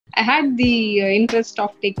I had the interest of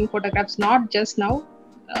taking photographs, not just now,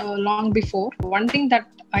 long before. One thing that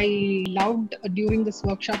I loved during this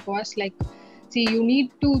workshop was like, see, you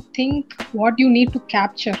need to think what you need to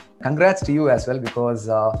capture. Congrats to you as well, because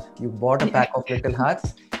you bought a pack of little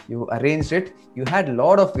hearts, you arranged it, you had a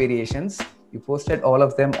lot of variations, you posted all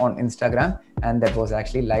of them on Instagram, and that was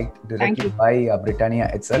actually liked directly by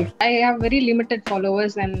Britannia itself. I have very limited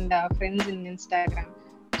followers and friends in Instagram.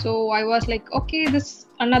 So I was like, okay, this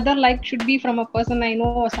another like should be from a person I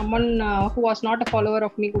know, or someone who was not a follower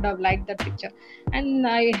of me would have liked that picture. And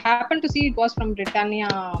I happened to see it was from Britannia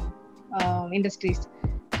Industries.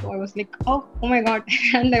 So I was like, oh my God.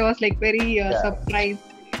 And I was like very surprised.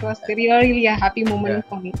 It was really a happy moment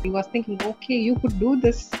for me. I was thinking, okay, you could do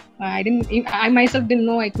this. I myself didn't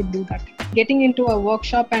know I could do that. Getting into a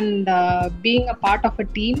workshop and being a part of a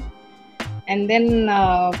team, and then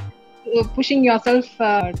pushing yourself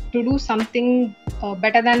to do something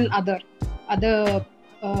better than other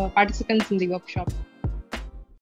participants in the workshop.